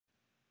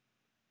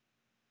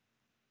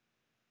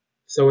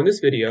So in this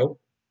video,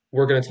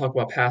 we're going to talk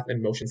about path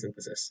and motion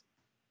synthesis.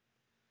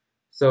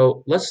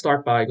 So let's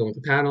start by going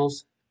to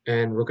panels,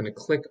 and we're going to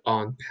click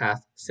on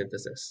path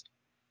synthesis.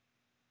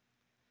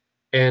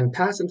 And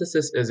path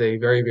synthesis is a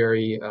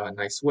very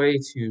nice way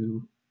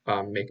to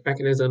make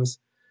mechanisms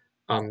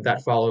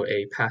that follow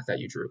a path that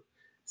you drew.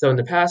 So in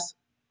the past,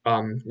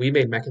 we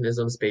made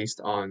mechanisms based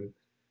on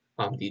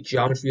the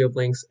geometry of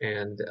links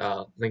and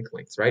link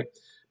lengths, right?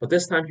 But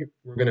this time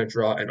we're going to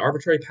draw an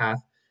arbitrary path,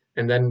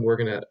 and then we're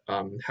going to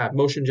have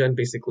MotionGen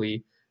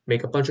basically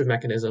make a bunch of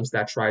mechanisms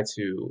that try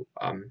to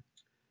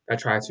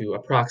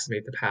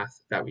approximate the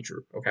path that we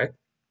drew. Okay,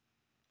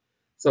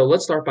 so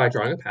let's start by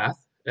drawing a path.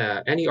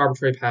 Any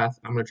arbitrary path.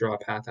 I'm going to draw a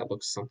path that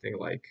looks something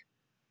like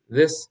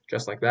this,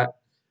 just like that,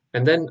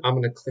 and then I'm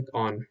going to click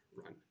on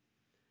Run.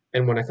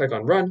 And when I click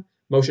on Run,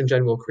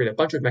 MotionGen will create a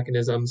bunch of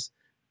mechanisms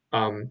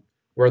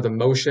where the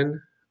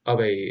motion of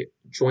a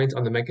joint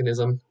on the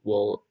mechanism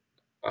will,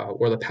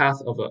 or the path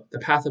of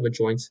a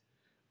joint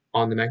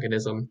on the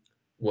mechanism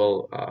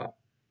will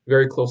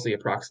very closely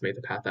approximate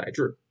the path that I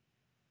drew.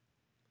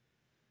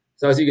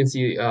 So as you can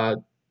see,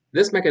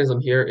 this mechanism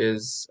here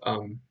is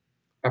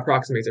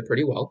approximates it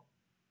pretty well.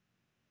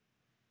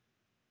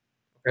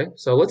 Okay,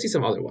 so let's see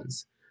some other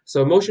ones.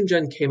 So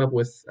MotionGen came up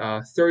with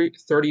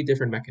 30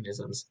 different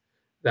mechanisms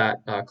that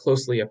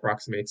closely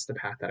approximates the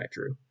path that I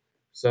drew.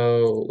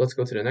 So let's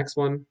go to the next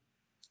one.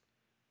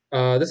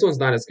 This one's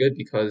not as good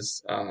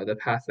because the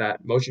path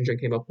that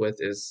MotionGen came up with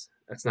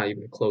that's not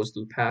even a closed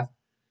loop path.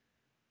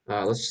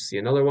 Let's just see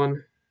another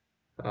one.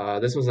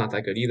 This one's not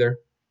that good either.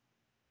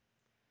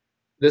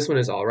 This one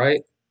is all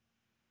right.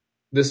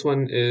 This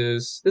one's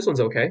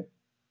okay.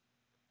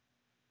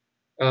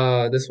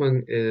 This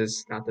one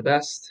is not the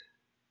best.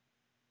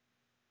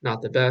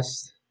 Not the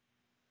best.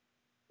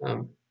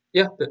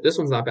 Yeah, this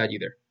one's not bad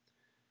either.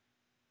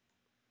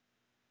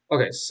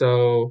 Okay,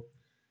 so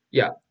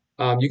yeah,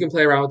 you can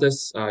play around with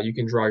this. You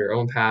can draw your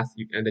own path,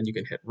 and then you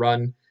can hit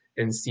run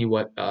and see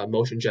what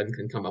MotionGen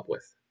can come up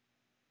with.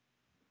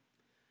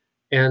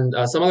 And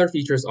some other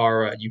features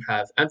are you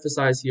have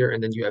emphasize here,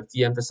 and then you have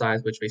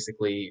de-emphasize, which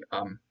basically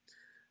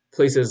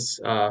places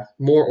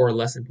more or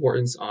less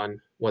importance on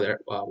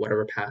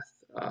whatever path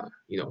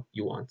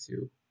you want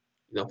to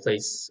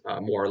place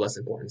more or less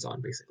importance on,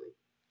 basically.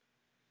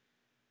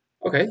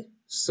 Okay,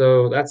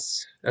 so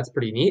that's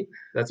pretty neat.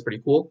 That's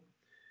pretty cool.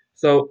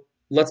 So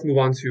let's move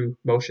on to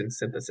motion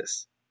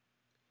synthesis.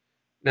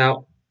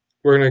 Now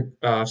we're going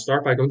to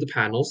start by going to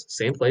panels,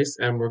 same place,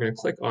 and we're going to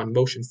click on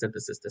motion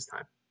synthesis this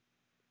time.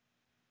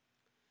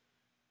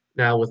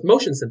 Now with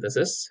motion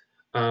synthesis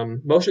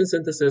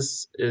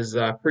is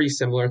pretty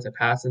similar to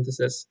path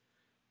synthesis.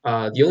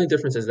 The only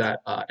difference is that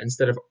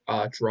instead of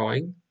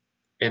drawing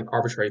an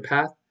arbitrary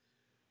path,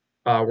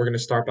 we're going to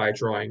start by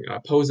drawing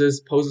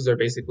poses. Poses are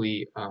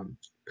basically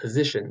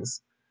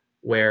positions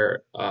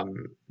where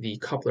the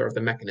coupler of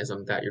the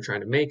mechanism that you're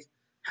trying to make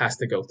has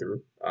to go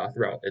through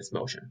throughout its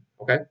motion.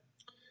 Okay,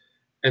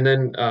 and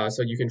then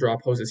so you can draw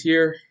poses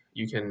here.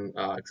 You can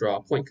draw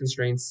point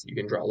constraints. You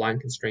can draw line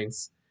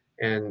constraints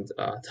and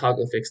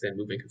toggle fixed and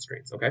moving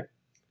constraints. Okay,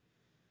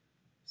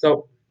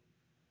 so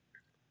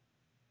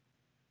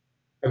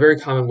a very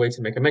common way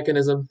to make a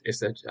mechanism is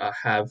to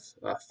have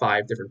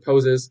 5 different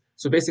poses.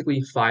 So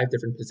basically 5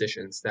 different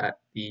positions that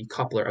the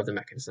coupler of the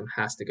mechanism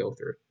has to go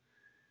through.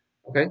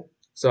 Okay,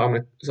 so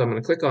I'm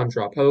gonna click on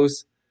draw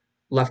pose,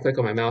 left click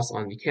on my mouse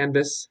on the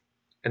canvas,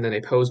 and then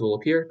a pose will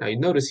appear. Now you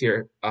notice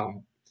here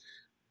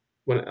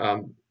when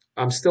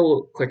I'm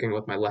still clicking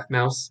with my left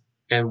mouse,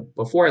 and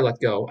before I let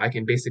go, I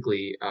can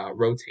basically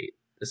rotate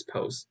this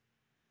pose.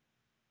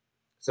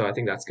 So I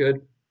think that's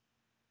good.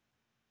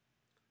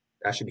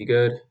 That should be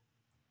good.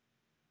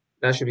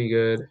 That should be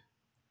good.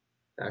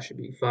 That should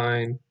be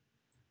fine.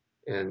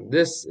 And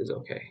this is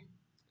okay.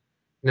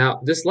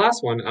 Now, this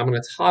last one, I'm going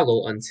to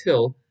toggle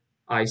until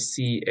I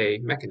see a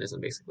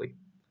mechanism, basically.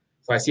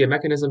 So I see a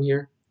mechanism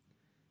here,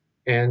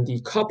 and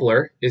the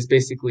coupler is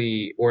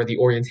basically, or the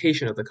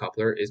orientation of the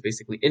coupler is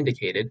basically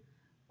indicated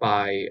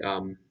by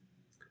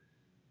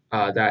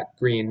that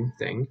green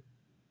thing,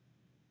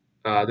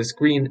 this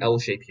green L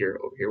shape here,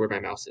 over here where my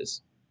mouse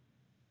is.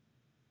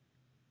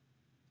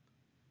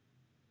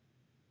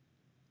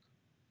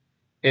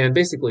 And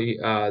basically,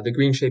 the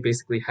green shape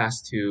basically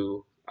has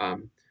to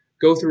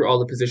go through all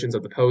the positions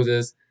of the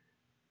poses.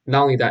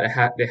 Not only that,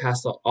 it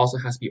also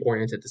has to be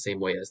oriented the same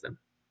way as them.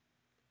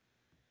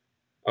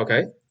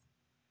 Okay,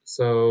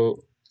 so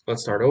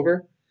let's start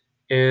over.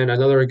 And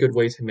another good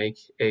way to make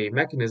a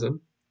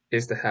mechanism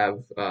is to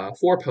have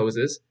 4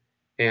 poses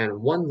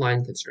and 1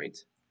 line constraint.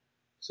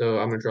 So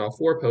I'm going to draw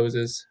 4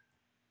 poses,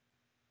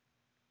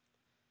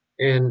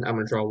 and I'm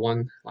going to draw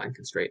 1 line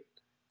constraint.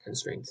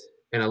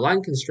 And a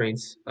line constraint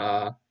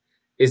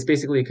is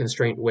basically a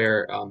constraint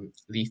where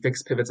the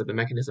fixed pivots of the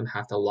mechanism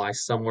have to lie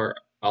somewhere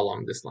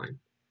along this line.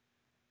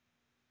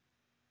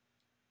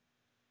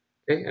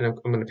 Okay, and I'm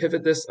going to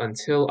pivot this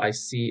until I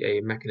see a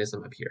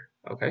mechanism appear.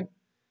 Okay,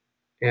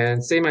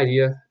 and same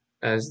idea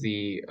as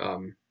the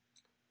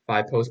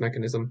 5 pose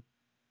mechanism.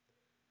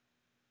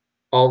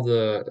 all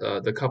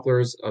the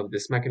couplers of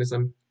this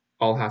mechanism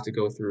all have to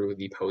go through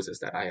the poses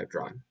that I have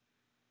drawn,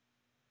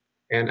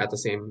 and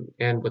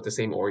with the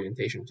same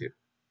orientation too.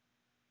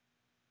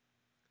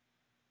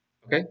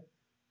 Okay,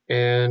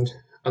 and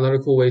another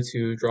cool way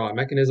to draw a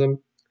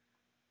mechanism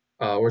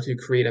or to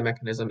create a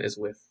mechanism is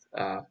with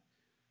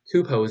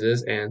two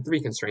poses and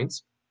three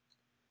constraints.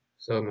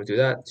 So I'm going to do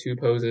that, two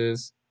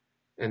poses,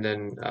 and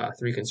then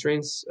three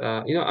constraints.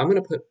 I'm going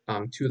to put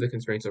two of the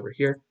constraints over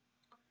here,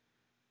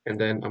 and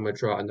then I'm going to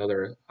draw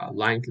another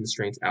line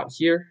constraint out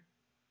here.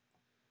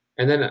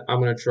 And then I'm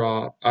going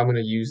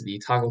to use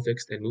the toggle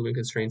fixed and moving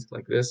constraints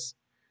like this,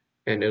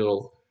 and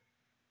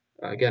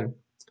again,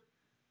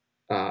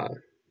 uh,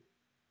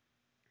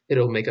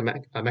 it'll make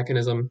a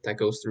mechanism that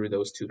goes through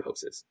those two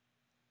poses.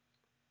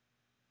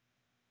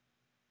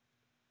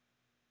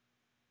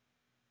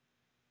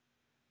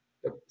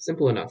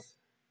 Simple enough.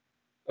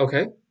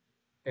 Okay,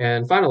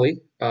 and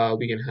finally,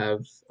 we can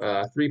have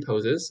three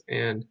poses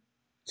and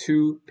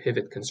two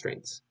pivot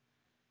constraints.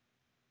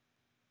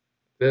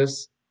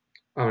 This,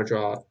 I'm going to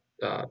draw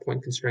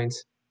point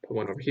constraints, put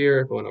one over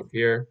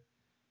here,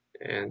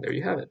 and there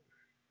you have it.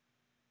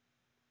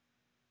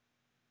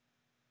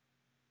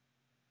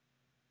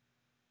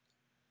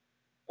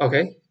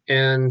 Okay,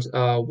 and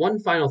one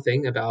final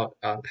thing about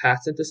path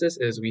synthesis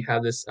is we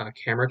have this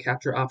camera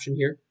capture option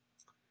here.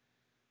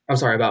 I'm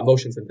sorry, about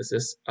motion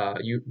synthesis.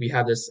 We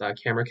have this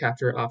camera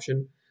capture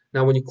option.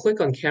 Now, when you click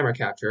on camera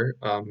capture,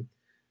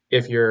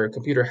 if your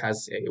computer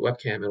has a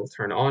webcam, it'll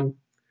turn on,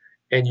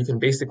 and you can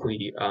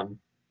basically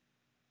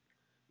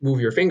move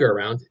your finger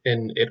around,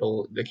 and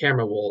the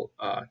camera will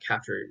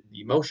capture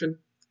the motion,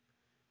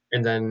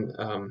 and then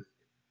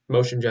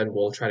MotionGen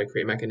will try to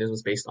create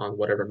mechanisms based on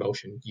whatever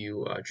motion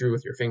you drew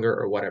with your finger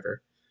or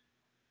whatever.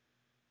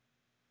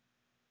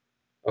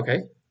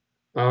 Okay.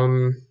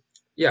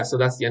 Yeah, so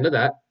that's the end of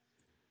that.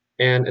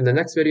 And in the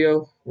next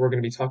video, we're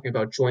going to be talking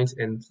about joint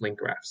and link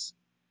graphs.